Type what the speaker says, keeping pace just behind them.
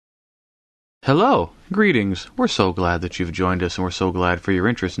Hello, greetings. We're so glad that you've joined us, and we're so glad for your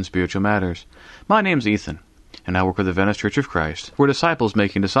interest in spiritual matters. My name's Ethan, and I work with the Venice Church of Christ. We're disciples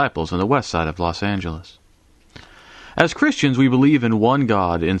making disciples on the west side of Los Angeles. As Christians, we believe in one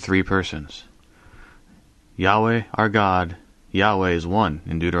God in three persons. Yahweh, our God, Yahweh is one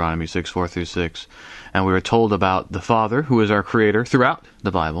in Deuteronomy 6:4-6. And we are told about the Father, who is our Creator, throughout the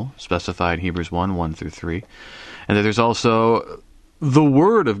Bible, specified in Hebrews 1:1-3. And that there's also the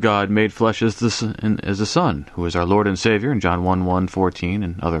Word of God made flesh as the Son, who is our Lord and Savior in John 1:14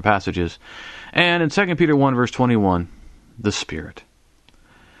 and other passages. And in 2 Peter 1:21, the Spirit.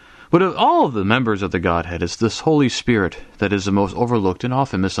 But of all of the members of the Godhead, it's this Holy Spirit that is the most overlooked and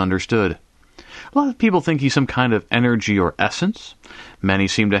often misunderstood. A lot of people think he's some kind of energy or essence. Many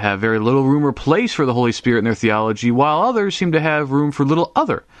seem to have very little room or place for the Holy Spirit in their theology, while others seem to have room for little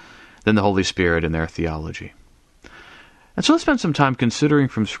other than the Holy Spirit in their theology. And so let's spend some time considering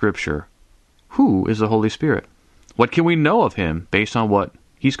from Scripture, who is the Holy Spirit? What can we know of him based on what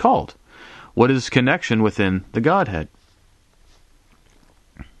he's called? What is his connection within the Godhead?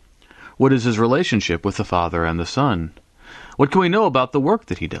 What is his relationship with the Father and the Son? What can we know about the work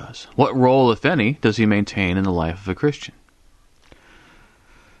that he does? What role, if any, does he maintain in the life of a Christian?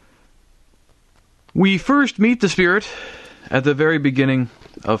 We first meet the Spirit at the very beginning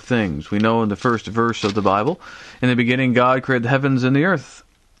of things. We know in the first verse of the Bible, in the beginning God created the heavens and the earth.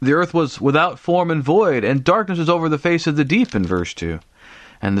 The earth was without form and void, and darkness was over the face of the deep, in verse 2.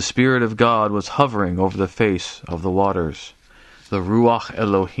 And the Spirit of God was hovering over the face of the waters. The Ruach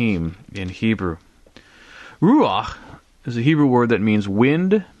Elohim in Hebrew. Ruach is a Hebrew word that means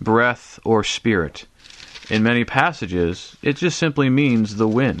wind, breath, or spirit. In many passages, it just simply means the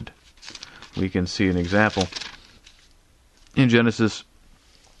wind. We can see an example in Genesis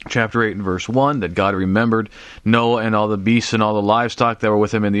chapter 8 and verse 1, that God remembered Noah and all the beasts and all the livestock that were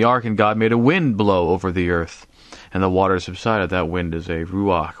with him in the ark, and God made a wind blow over the earth, and the waters subsided. That wind is a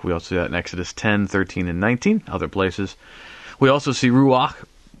ruach. We also see that in Exodus 10, 13, and 19, other places. We also see ruach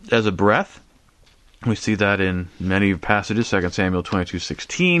as a breath. We see that in many passages, 2 Samuel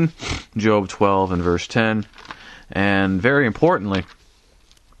 22:16, Job 12 and verse 10, and very importantly,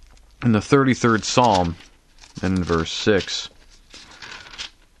 in the 33rd Psalm, in verse 6,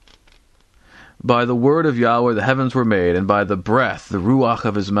 by the word of Yahweh the heavens were made, and by the breath, the ruach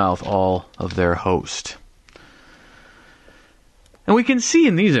of his mouth, all of their host. And we can see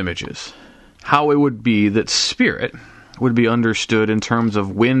in these images how it would be that spirit would be understood in terms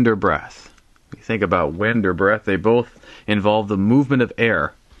of wind or breath. When you think about wind or breath, they both involve the movement of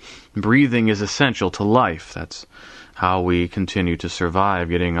air. Breathing is essential to life. That's how we continue to survive,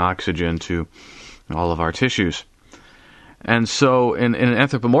 getting oxygen to all of our tissues. And so, in an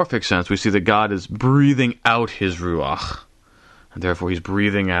anthropomorphic sense, we see that God is breathing out his ruach, and therefore he's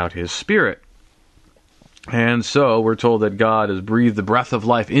breathing out his spirit. And so, we're told that God has breathed the breath of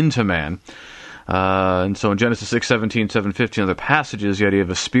life into man. And so in Genesis 6:17, 7:15, other passages, the idea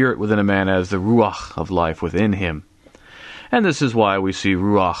of a spirit within a man as the ruach of life within him. And this is why we see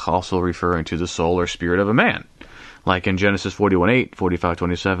ruach also referring to the soul or spirit of a man, like in Genesis 41:8,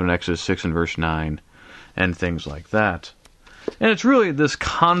 45:27, Exodus 6 and verse 9, and things like that. And it's really this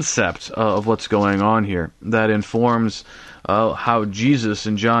concept of what's going on here that informs how Jesus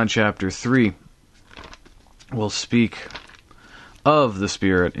in John chapter 3 will speak of the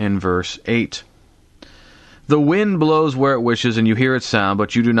Spirit in verse 8. The wind blows where it wishes, and you hear its sound,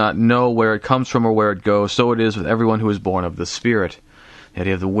 but you do not know where it comes from or where it goes. So it is with everyone who is born of the Spirit. The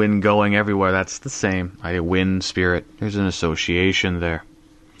idea of the wind going everywhere, that's the same. Idea wind, spirit, there's an association there.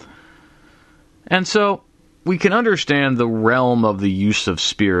 And so we can understand the realm of the use of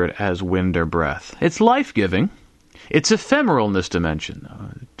spirit as wind or breath. It's life-giving. It's ephemeral in this dimension.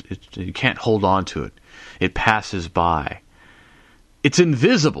 You can't hold on to it. It passes by. It's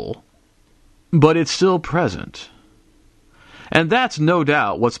invisible, but it's still present. And that's no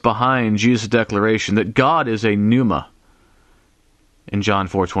doubt what's behind Jesus' declaration that God is a pneuma in John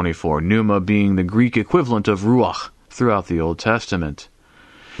 4:24. Pneuma being the Greek equivalent of ruach throughout the Old Testament.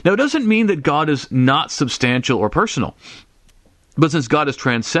 Now, it doesn't mean that God is not substantial or personal. But since God is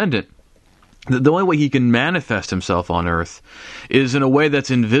transcendent, the only way he can manifest himself on earth is in a way that's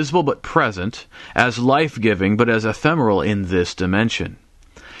invisible but present, as life-giving but as ephemeral in this dimension.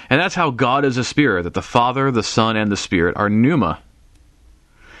 And that's how God is a spirit, that the Father, the Son, and the Spirit are pneuma.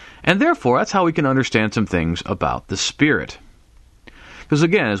 And therefore, that's how we can understand some things about the Spirit. Because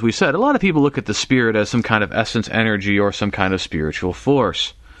again, as we said, a lot of people look at the Spirit as some kind of essence, energy, or some kind of spiritual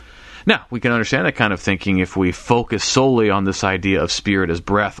force. Now, we can understand that kind of thinking if we focus solely on this idea of spirit as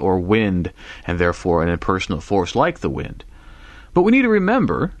breath or wind, and therefore an impersonal force like the wind. But we need to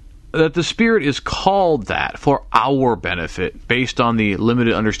remember that the Spirit is called that for our benefit, based on the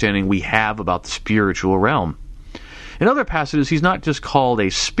limited understanding we have about the spiritual realm. In other passages, he's not just called a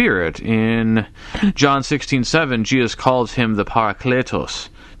spirit. In John 16:7, Jesus calls him the Parakletos,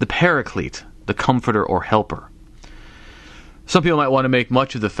 the Paraclete, the comforter or helper. Some people might want to make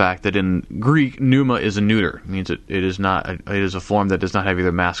much of the fact that in Greek, pneuma is a neuter. It means it is a form that does not have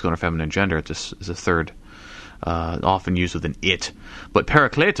either masculine or feminine gender. It's a third, often used with an it. But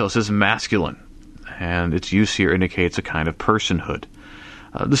parakletos is masculine, and its use here indicates a kind of personhood.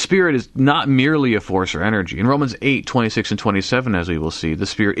 The Spirit is not merely a force or energy. In Romans 8:26 and 27, as we will see, the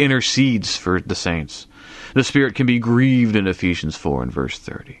Spirit intercedes for the saints. The Spirit can be grieved in Ephesians 4 and verse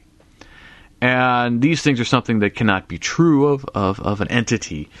 30. And these things are something that cannot be true of an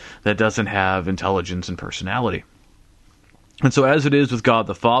entity that doesn't have intelligence and personality. And so as it is with God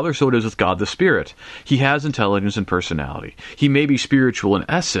the Father, so it is with God the Spirit. He has intelligence and personality. He may be spiritual in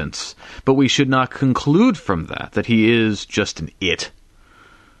essence, but we should not conclude from that he is just an it,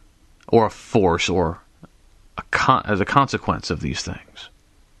 or a force, or as a consequence of these things.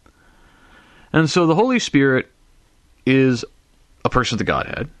 And so the Holy Spirit is a person of the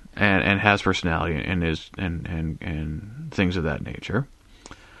Godhead, and has personality and things of that nature.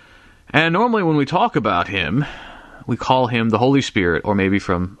 And normally when we talk about him, we call him the Holy Spirit, or maybe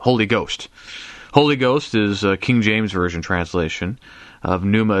from Holy Ghost. Holy Ghost is a King James Version translation of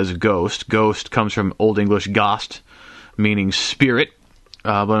pneuma as ghost. Ghost comes from Old English ghost, meaning spirit.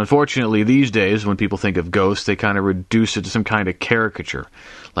 But unfortunately, these days, when people think of ghost, they kind of reduce it to some kind of caricature,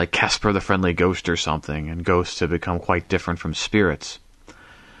 like Casper the Friendly Ghost or something, and ghosts have become quite different from spirits.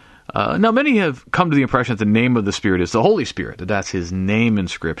 Now, many have come to the impression that the name of the Spirit is the Holy Spirit, that that's his name in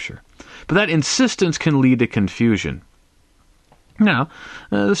Scripture. But that insistence can lead to confusion. Now,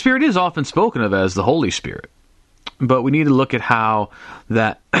 the Spirit is often spoken of as the Holy Spirit, but we need to look at how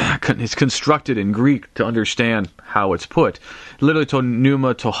that is constructed in Greek to understand how it's put. Literally, to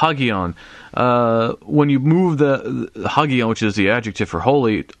pneuma, to hagion. When you move the hagion, which is the adjective for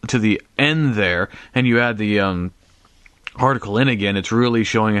holy, to the end there, and you add the article in again, it's really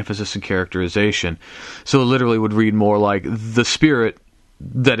showing emphasis and characterization. So it literally would read more like the Spirit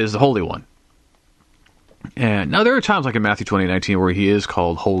that is the Holy One. And now there are times like in Matthew 20:19 where he is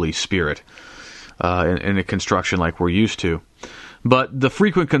called Holy Spirit in a construction like we're used to. But the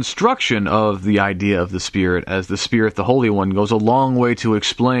frequent construction of the idea of the Spirit as the Spirit, the Holy One, goes a long way to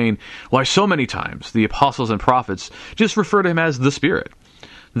explain why so many times the apostles and prophets just refer to him as the Spirit.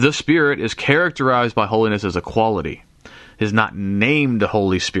 The Spirit is characterized by holiness as a quality. Is not named the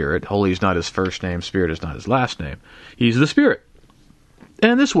Holy Spirit. Holy is not his first name. Spirit is not his last name. He's the Spirit.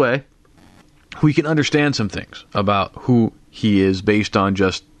 And in this way, we can understand some things about who he is based on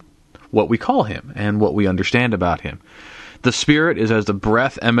just what we call him and what we understand about him. The Spirit is as the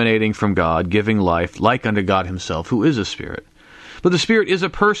breath emanating from God, giving life, like unto God himself, who is a Spirit. But the Spirit is a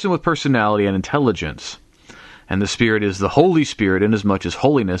person with personality and intelligence. And the Spirit is the Holy Spirit, inasmuch as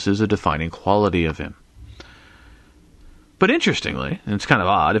holiness is a defining quality of him. But interestingly, and it's kind of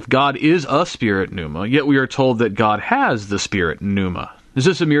odd, if God is a spirit pneuma, yet we are told that God has the Spirit pneuma. Is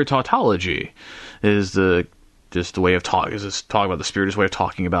this a mere tautology? Is just the way of talking? Is this talk about the Spirit is a way of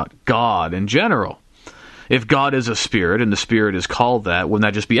talking about God in general? If God is a spirit and the Spirit is called that, wouldn't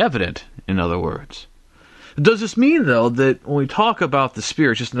that just be evident? In other words, does this mean though that when we talk about the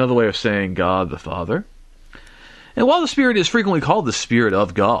Spirit, just another way of saying God the Father? And while the Spirit is frequently called the Spirit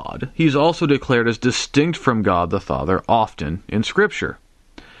of God, he is also declared as distinct from God the Father often in Scripture.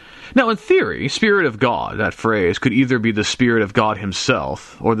 Now, in theory, Spirit of God, that phrase, could either be the Spirit of God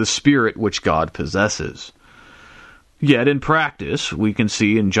himself or the Spirit which God possesses. Yet, in practice, we can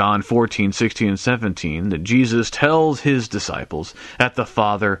see in John 14:16 and 17 that Jesus tells his disciples that the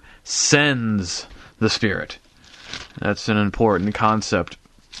Father sends the Spirit. That's an important concept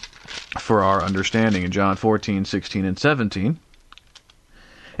for our understanding in John 14:16 and 17.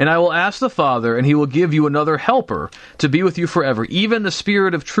 And I will ask the Father, and he will give you another helper to be with you forever, even the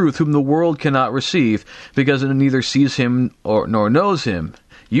Spirit of truth, whom the world cannot receive, because it neither sees him nor knows him.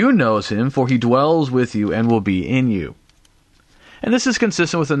 You knows him, for he dwells with you and will be in you. And this is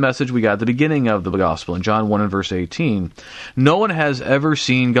consistent with the message we got at the beginning of the Gospel in John 1 and verse 18. No one has ever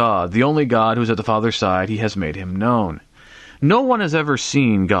seen God. The only God who is at the Father's side, he has made him known. No one has ever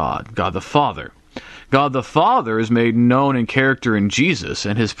seen God, God the Father. God the Father is made known in character in Jesus,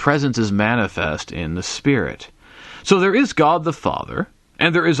 and his presence is manifest in the Spirit. So there is God the Father,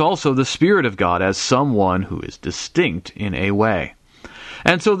 and there is also the Spirit of God as someone who is distinct in a way.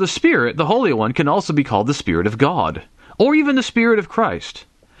 And so the Spirit, the Holy One, can also be called the Spirit of God, or even the Spirit of Christ.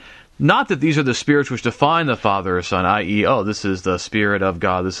 Not that these are the spirits which define the Father or Son, i.e., this is the Spirit of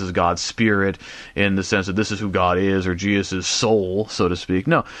God, this is God's Spirit, in the sense that this is who God is, or Jesus' soul, so to speak.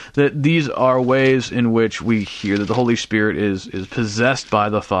 No, that these are ways in which we hear that the Holy Spirit is possessed by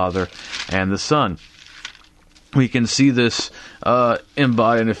the Father and the Son. We can see this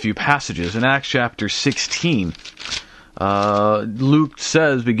embodied in a few passages. In Acts chapter 16, Luke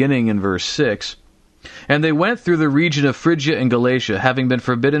says, beginning in verse 6, "And they went through the region of Phrygia and Galatia, having been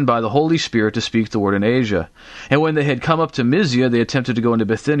forbidden by the Holy Spirit to speak the word in Asia. And when they had come up to Mysia, they attempted to go into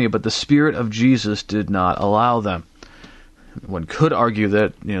Bithynia, but the Spirit of Jesus did not allow them." One could argue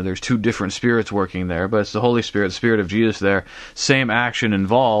that there's two different spirits working there, but it's the Holy Spirit, the Spirit of Jesus there, same action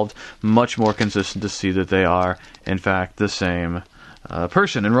involved, much more consistent to see that they are, in fact, the same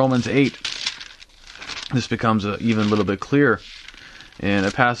person. In Romans 8, this becomes even a little bit clearer in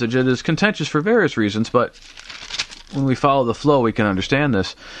a passage that is contentious for various reasons, but when we follow the flow, we can understand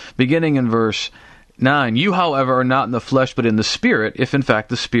this. Beginning in verse 9, "You, however, are not in the flesh, but in the Spirit, if in fact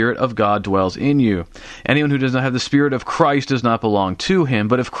the Spirit of God dwells in you. Anyone who does not have the Spirit of Christ does not belong to him.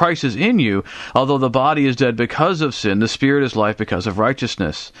 But if Christ is in you, although the body is dead because of sin, the Spirit is life because of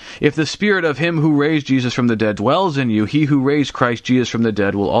righteousness. If the Spirit of him who raised Jesus from the dead dwells in you, he who raised Christ Jesus from the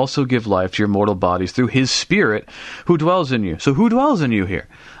dead will also give life to your mortal bodies through his Spirit who dwells in you." So who dwells in you here?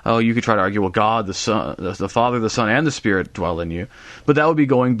 You could try to argue, well, God, the Son, the Father, the Son, and the Spirit dwell in you. But that would be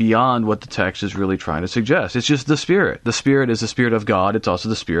going beyond what the text is really trying to suggest. It's just the Spirit. The Spirit is the Spirit of God. It's also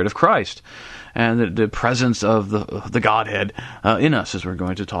the Spirit of Christ. And the presence of the Godhead in us, as we're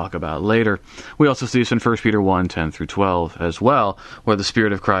going to talk about later. We also see this in 1 Peter 1, 10 through 12 as well, where the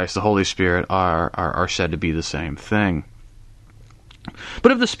Spirit of Christ, the Holy Spirit, are said to be the same thing.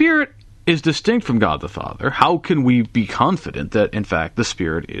 But if the Spirit is distinct from God the Father, how can we be confident that, in fact, the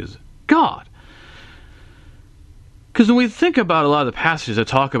Spirit is God? Because when we think about a lot of the passages that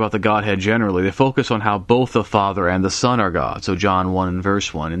talk about the Godhead generally, they focus on how both the Father and the Son are God. So John 1 and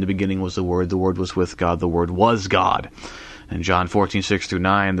verse 1, "In the beginning was the Word was with God, the Word was God." And John 14, 6 through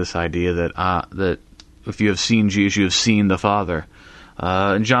 9, this idea that if you have seen Jesus, you have seen the Father.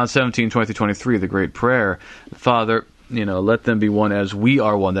 In John 17, 20 through 23, the great prayer, "Father, let them be one as we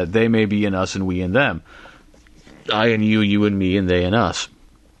are one, that they may be in us and we in them. I and you, you and me, and they in us."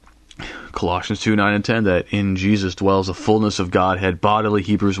 Colossians 2, 9 and 10, that in Jesus dwells the fullness of Godhead bodily.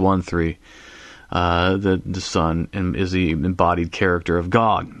 Hebrews 1, 3, the Son is the embodied character of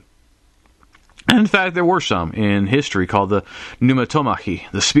God. And in fact, there were some in history called the pneumatomachy,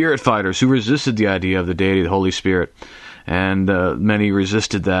 the Spirit fighters, who resisted the idea of the deity of the Holy Spirit. And many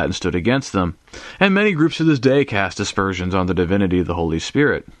resisted that and stood against them. And many groups to this day cast aspersions on the divinity of the Holy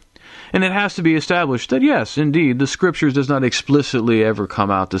Spirit. And it has to be established that yes, indeed, the Scriptures does not explicitly ever come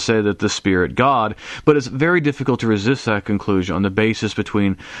out to say that the Spirit God, but it's very difficult to resist that conclusion on the basis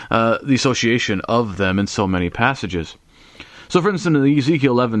between the association of them in so many passages. So, for instance, in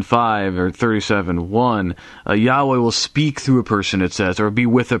Ezekiel 11:5 or 37:1, Yahweh will speak through a person, it says, or be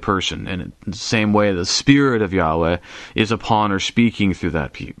with a person. And in the same way, the Spirit of Yahweh is upon or speaking through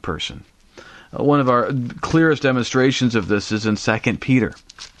that person. One of our clearest demonstrations of this is in 2 Peter.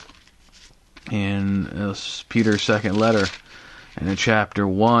 In Peter's second letter, and in chapter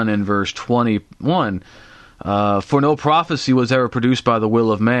 1 and verse 21, "For no prophecy was ever produced by the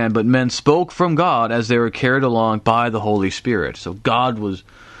will of man, but men spoke from God as they were carried along by the Holy Spirit." So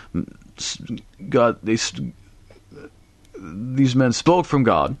these men spoke from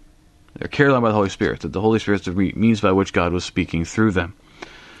God. They're carried along by the Holy Spirit. That the Holy Spirit is the means by which God was speaking through them.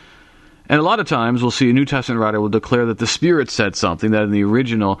 And a lot of times we'll see a New Testament writer will declare that the Spirit said something that in the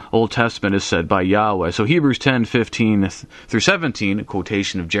original Old Testament is said by Yahweh. So Hebrews 10, 15 through 17, a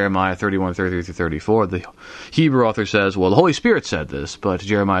quotation of Jeremiah 31, 33 through 34, the Hebrew author says, well, the Holy Spirit said this, but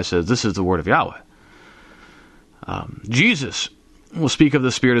Jeremiah says, this is the word of Yahweh. Jesus will speak of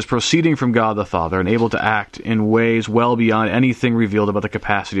the Spirit as proceeding from God the Father and able to act in ways well beyond anything revealed about the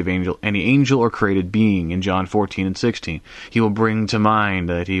capacity of any angel or created being in John 14 and 16. He will bring to mind,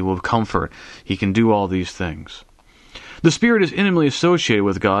 that he will comfort. He can do all these things. The Spirit is intimately associated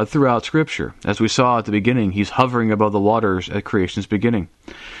with God throughout Scripture. As we saw at the beginning, he's hovering above the waters at creation's beginning.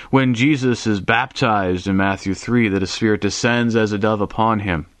 When Jesus is baptized in Matthew 3, that his Spirit descends as a dove upon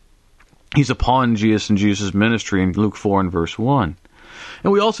him. He's upon Jesus in Jesus' ministry in Luke 4 and verse 1.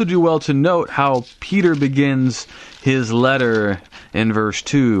 And we also do well to note how Peter begins his letter in verse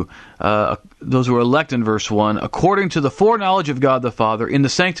 2. Those who are elect in verse 1, according to the foreknowledge of God the Father, in the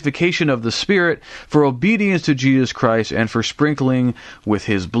sanctification of the Spirit, for obedience to Jesus Christ, and for sprinkling with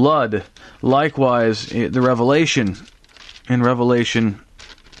his blood. Likewise, the revelation, in Revelation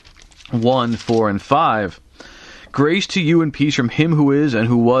 1, 4, and 5, Grace to you and peace from him who is, and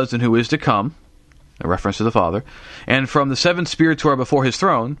who was, and who is to come, a reference to the Father, and from the seven spirits who are before his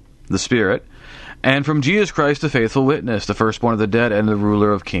throne, the Spirit, and from Jesus Christ, the faithful witness, the firstborn of the dead, and the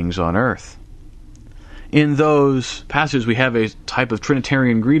ruler of kings on earth. In those passages, we have a type of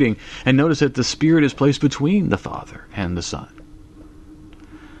Trinitarian greeting, and notice that the Spirit is placed between the Father and the Son.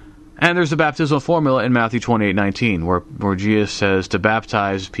 And there's the baptismal formula in Matthew 28:19, where Jesus says to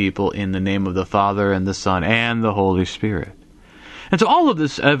baptize people in the name of the Father and the Son and the Holy Spirit. And so all of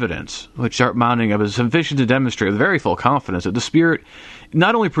this evidence, which start mounting up, is sufficient to demonstrate with very full confidence that the Spirit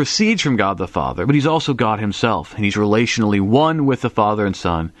not only proceeds from God the Father, but he's also God himself, and he's relationally one with the Father and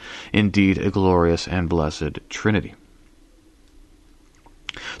Son, indeed a glorious and blessed Trinity.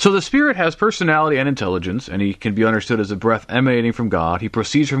 So the Spirit has personality and intelligence, and he can be understood as a breath emanating from God. He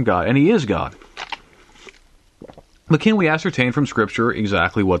proceeds from God, and he is God. But can we ascertain from Scripture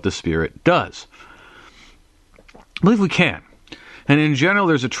exactly what the Spirit does? I believe we can. And in general,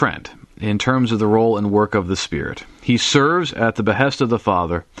 there's a trend in terms of the role and work of the Spirit. He serves at the behest of the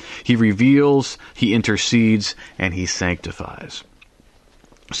Father. He reveals, he intercedes, and he sanctifies.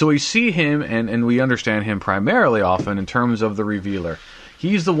 So we see him, and we understand him primarily often in terms of the revealer.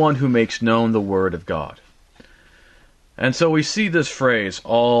 He's the one who makes known the Word of God. And so we see this phrase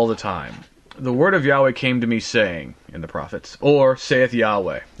all the time. The word of Yahweh came to me saying, in the prophets, or saith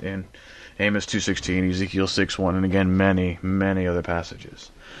Yahweh, in Amos 2:16, Ezekiel 6:1, and again many, many other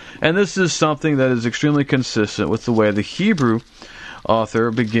passages. And this is something that is extremely consistent with the way the Hebrew author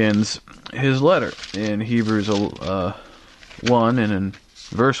begins his letter. In Hebrews 1 and in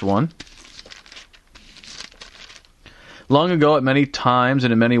verse 1. Long ago, at many times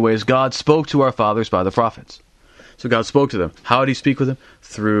and in many ways, God spoke to our fathers by the prophets. So God spoke to them. How did he speak with them?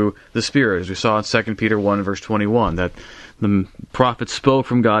 Through the Spirit, as we saw in 2 Peter 1, verse 21, that the prophets spoke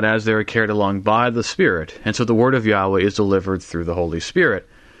from God as they were carried along by the Spirit. And so the word of Yahweh is delivered through the Holy Spirit.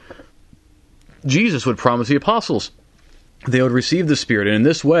 Jesus would promise the apostles they would receive the Spirit, and in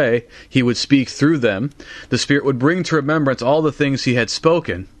this way, he would speak through them. The Spirit would bring to remembrance all the things he had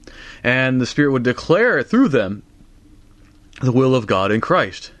spoken, and the Spirit would declare through them the will of God in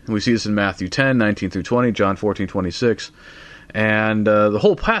Christ. And we see this in Matthew 10, 19 through 20, John 14, 26. And the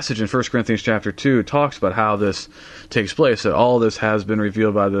whole passage in 1 Corinthians chapter 2 talks about how this takes place, that all this has been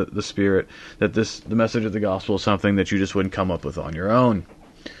revealed by the Spirit, that the message of the gospel is something that you just wouldn't come up with on your own.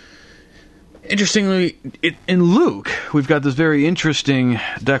 Interestingly, in Luke, we've got this very interesting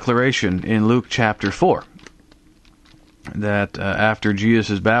declaration in Luke chapter 4, that after Jesus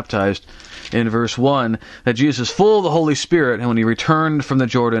is baptized, in verse 1, that Jesus is full of the Holy Spirit, and when he returned from the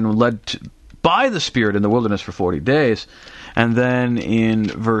Jordan, led by the Spirit in the wilderness for 40 days. And then in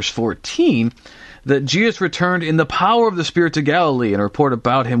verse 14, that Jesus returned in the power of the Spirit to Galilee, and a report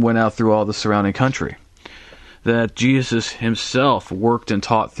about him went out through all the surrounding country. That Jesus himself worked and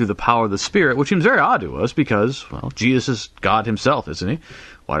taught through the power of the Spirit, which seems very odd to us because, well, Jesus is God himself, isn't he?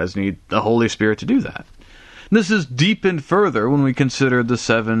 Why does he need the Holy Spirit to do that? And this is deepened further when we consider the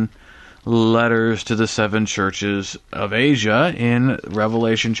 7 letters to the 7 churches of Asia in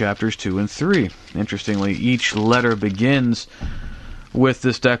Revelation chapters 2 and 3. Interestingly, each letter begins with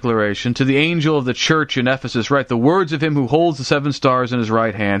this declaration. To the angel of the church in Ephesus write the words of him who holds the 7 stars in his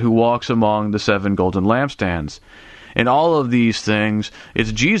right hand, who walks among the 7 golden lampstands. In all of these things,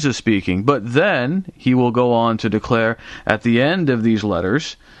 it's Jesus speaking, but then he will go on to declare at the end of these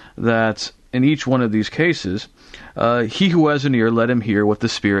letters that in each one of these cases, he who has an ear, let him hear what the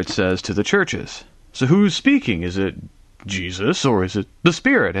Spirit says to the churches. So who's speaking? Is it Jesus or is it the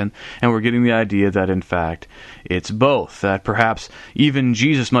Spirit? And we're getting the idea that, in fact, it's both. That perhaps even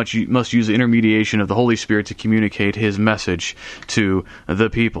Jesus must use the intermediation of the Holy Spirit to communicate his message to the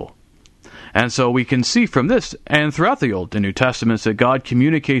people. And so we can see from this and throughout the Old and New Testaments that God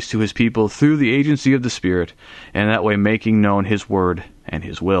communicates to his people through the agency of the Spirit, and that way making known his word and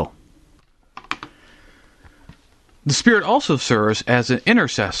his will. The Spirit also serves as an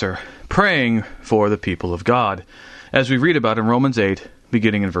intercessor, praying for the people of God, as we read about in Romans 8,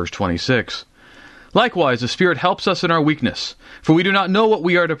 beginning in verse 26. Likewise, the Spirit helps us in our weakness, for we do not know what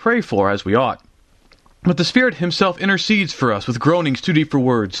we are to pray for as we ought. But the Spirit himself intercedes for us with groanings too deep for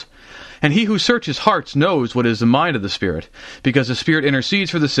words. And he who searches hearts knows what is the mind of the Spirit, because the Spirit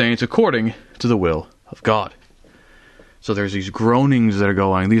intercedes for the saints according to the will of God. So there's these groanings that are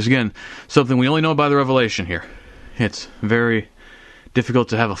going. These, again, something we only know by the revelation here. It's very difficult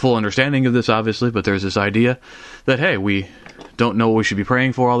to have a full understanding of this, obviously, but there's this idea that, hey, we don't know what we should be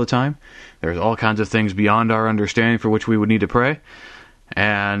praying for all the time. There's all kinds of things beyond our understanding for which we would need to pray.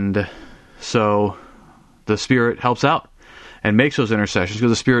 And so the Spirit helps out and makes those intercessions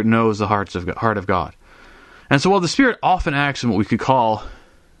because the Spirit knows the heart of God. And so while the Spirit often acts in what we could call,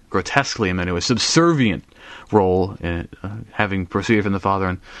 grotesquely in many ways, subservient role in having proceeded from the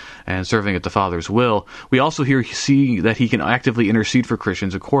Father and serving at the Father's will, we also here see that he can actively intercede for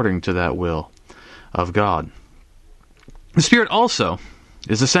Christians according to that will of God. The Spirit also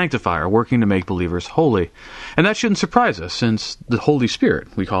is a sanctifier, working to make believers holy. And that shouldn't surprise us, since the Holy Spirit,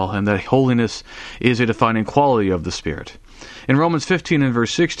 we call him, that holiness is a defining quality of the Spirit. In Romans 15 and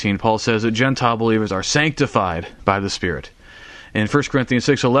verse 16, Paul says that Gentile believers are sanctified by the Spirit. In 1 Corinthians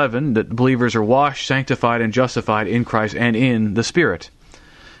 6:11, that believers are washed, sanctified, and justified in Christ and in the Spirit.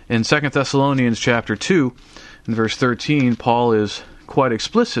 In 2 Thessalonians chapter 2, in verse 13, Paul is quite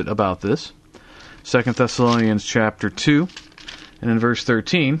explicit about this. 2 Thessalonians chapter 2, and in verse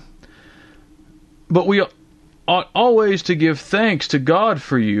 13, "But we ought always to give thanks to God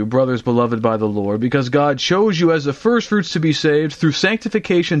for you, brothers beloved by the Lord, because God chose you as the firstfruits to be saved through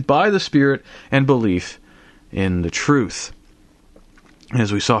sanctification by the Spirit and belief in the truth."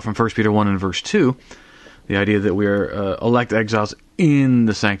 As we saw from 1 Peter 1 and verse 2, the idea that we are elect exiles in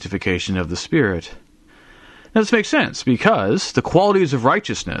the sanctification of the Spirit. Now this makes sense, because the qualities of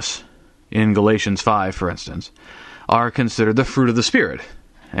righteousness, in Galatians 5, for instance, are considered the fruit of the Spirit.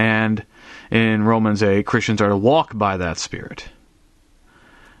 And in Romans 8, Christians are to walk by that Spirit.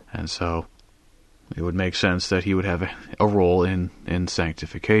 And so it would make sense that he would have a role in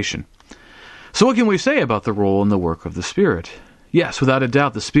sanctification. So what can we say about the role and the work of the Spirit? Yes, without a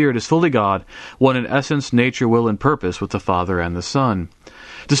doubt, the Spirit is fully God, one in essence, nature, will, and purpose with the Father and the Son.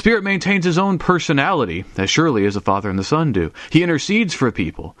 The Spirit maintains his own personality, as surely as the Father and the Son do. He intercedes for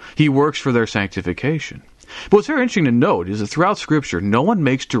people. He works for their sanctification. But what's very interesting to note is that throughout Scripture, no one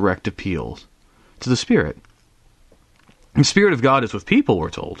makes direct appeals to the Spirit. The Spirit of God is with people, we're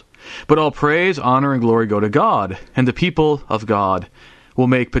told. But all praise, honor, and glory go to God, and the people of God will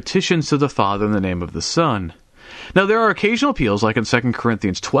make petitions to the Father in the name of the Son. Now, there are occasional appeals, like in 2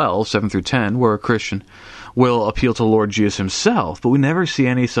 Corinthians 12, 7 through 10, where a Christian will appeal to the Lord Jesus himself, but we never see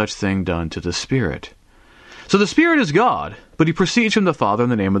any such thing done to the Spirit. So the Spirit is God, but he proceeds from the Father in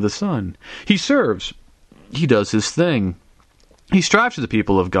the name of the Son. He serves. He does his thing. He strives for the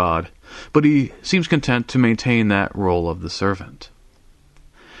people of God, but he seems content to maintain that role of the servant.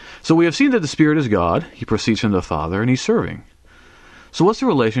 So we have seen that the Spirit is God, he proceeds from the Father, and he's serving. So what's the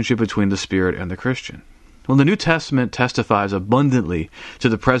relationship between the Spirit and the Christian? Well, the New Testament testifies abundantly to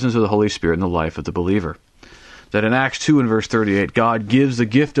the presence of the Holy Spirit in the life of the believer. That in Acts 2 and verse 38, God gives the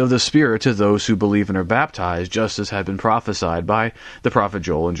gift of the Spirit to those who believe and are baptized, just as had been prophesied by the prophet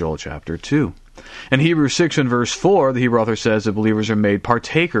Joel in Joel chapter 2. In Hebrews 6 and verse 4, the Hebrew author says that believers are made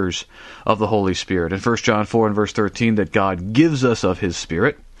partakers of the Holy Spirit. In 1 John 4 and verse 13, that God gives us of his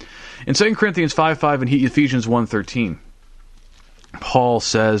Spirit. In 2 Corinthians 5:5 and Ephesians 1:13, Paul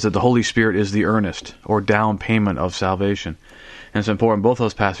says that the Holy Spirit is the earnest or down payment of salvation. And it's important, in both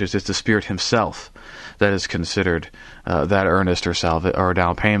those passages, it's the Spirit himself that is considered that earnest or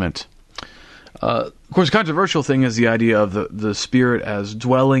down payment. Of course, the controversial thing is the idea of the Spirit as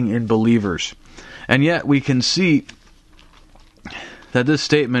dwelling in believers. And yet we can see that this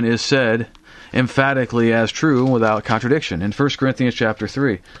statement is said emphatically as true without contradiction. In 1 Corinthians chapter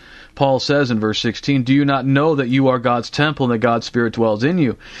 3, Paul says in verse 16, "Do you not know that you are God's temple and that God's Spirit dwells in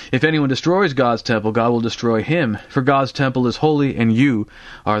you? If anyone destroys God's temple, God will destroy him. For God's temple is holy, and you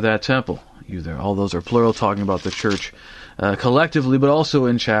are that temple." You there, all those are plural, talking about the church collectively, but also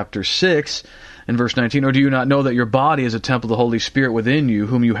in chapter 6, in verse 19, "Or do you not know that your body is a temple of the Holy Spirit within you,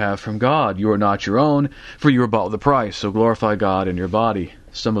 whom you have from God? You are not your own, for you were bought with a price. So glorify God in your body."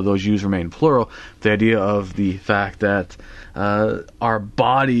 Some of those used remain plural. The idea of the fact that our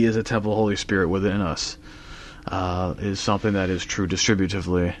body is a temple of the Holy Spirit within us is something that is true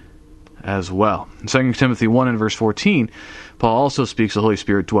distributively as well. In 2 Timothy 1 and verse 14, Paul also speaks of the Holy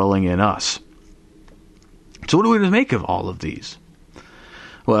Spirit dwelling in us. So what do we make of all of these?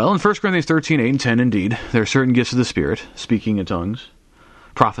 Well, in 1 Corinthians 13, 8 and 10, indeed, there are certain gifts of the Spirit, speaking in tongues,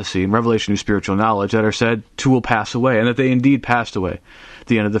 prophecy, and revelation of spiritual knowledge, that are said to will pass away, and that they indeed passed away at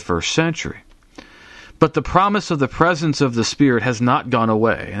the end of the first century. But the promise of the presence of the Spirit has not gone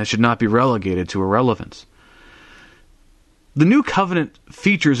away, and it should not be relegated to irrelevance. The New Covenant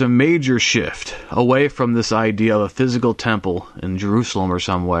features a major shift away from this idea of a physical temple in Jerusalem or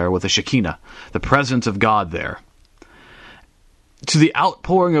somewhere with a Shekinah, the presence of God there, to the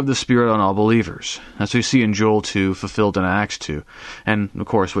outpouring of the Spirit on all believers, as we see in Joel 2, fulfilled in Acts 2. And, of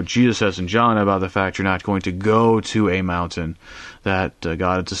course, what Jesus says in John about the fact you're not going to go to a mountain, that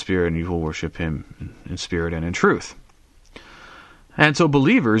God is a Spirit and you will worship him in spirit and in truth. And so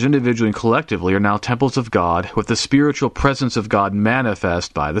believers, individually and collectively, are now temples of God with the spiritual presence of God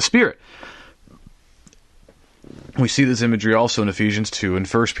manifest by the Spirit. We see this imagery also in Ephesians 2 and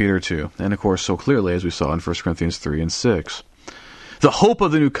 1 Peter 2, and of course so clearly as we saw in 1 Corinthians 3 and 6. The hope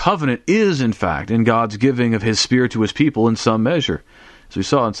of the new covenant is, in fact, in God's giving of his Spirit to his people in some measure, as we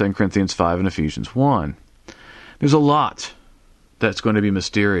saw in 2 Corinthians 5 and Ephesians 1. There's a lot that's going to be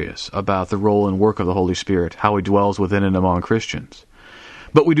mysterious about the role and work of the Holy Spirit, how he dwells within and among Christians.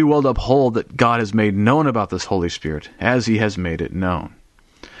 But we do well to uphold that God has made known about this Holy Spirit as he has made it known.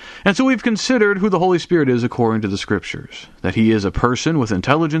 And so we've considered who the Holy Spirit is according to the Scriptures, that he is a person with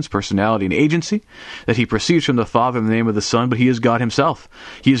intelligence, personality, and agency, that he proceeds from the Father in the name of the Son, but he is God himself.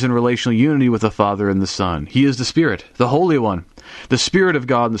 He is in relational unity with the Father and the Son. He is the Spirit, the Holy One, the Spirit of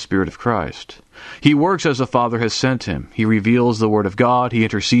God and the Spirit of Christ. He works as the Father has sent him. He reveals the Word of God. He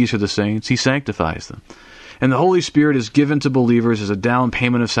intercedes for the saints. He sanctifies them. And the Holy Spirit is given to believers as a down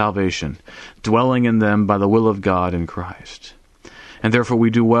payment of salvation, dwelling in them by the will of God in Christ. And therefore we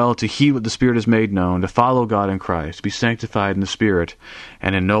do well to heed what the Spirit has made known, to follow God in Christ, to be sanctified in the Spirit,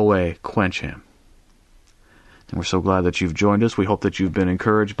 and in no way quench him. And we're so glad that you've joined us. We hope that you've been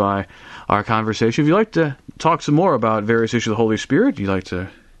encouraged by our conversation. If you'd like to talk some more about various issues of the Holy Spirit, you'd like to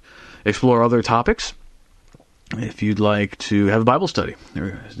explore other topics, if you'd like to have a Bible study,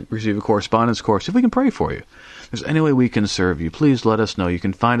 or receive a correspondence course, if we can pray for you, if there's any way we can serve you, please let us know. You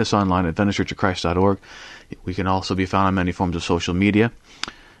can find us online at VeniceChurchOfChrist.org. We can also be found on many forms of social media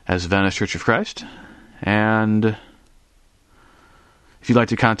as Venice Church of Christ. And if you'd like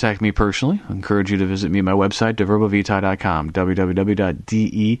to contact me personally, I encourage you to visit me at my website, deverbovitae.com,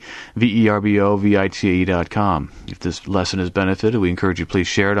 www.deverbovitae.com. If this lesson has benefited, we encourage you to please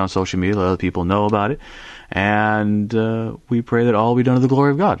share it on social media, let other people know about it. And we pray that all will be done to the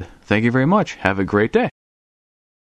glory of God. Thank you very much. Have a great day.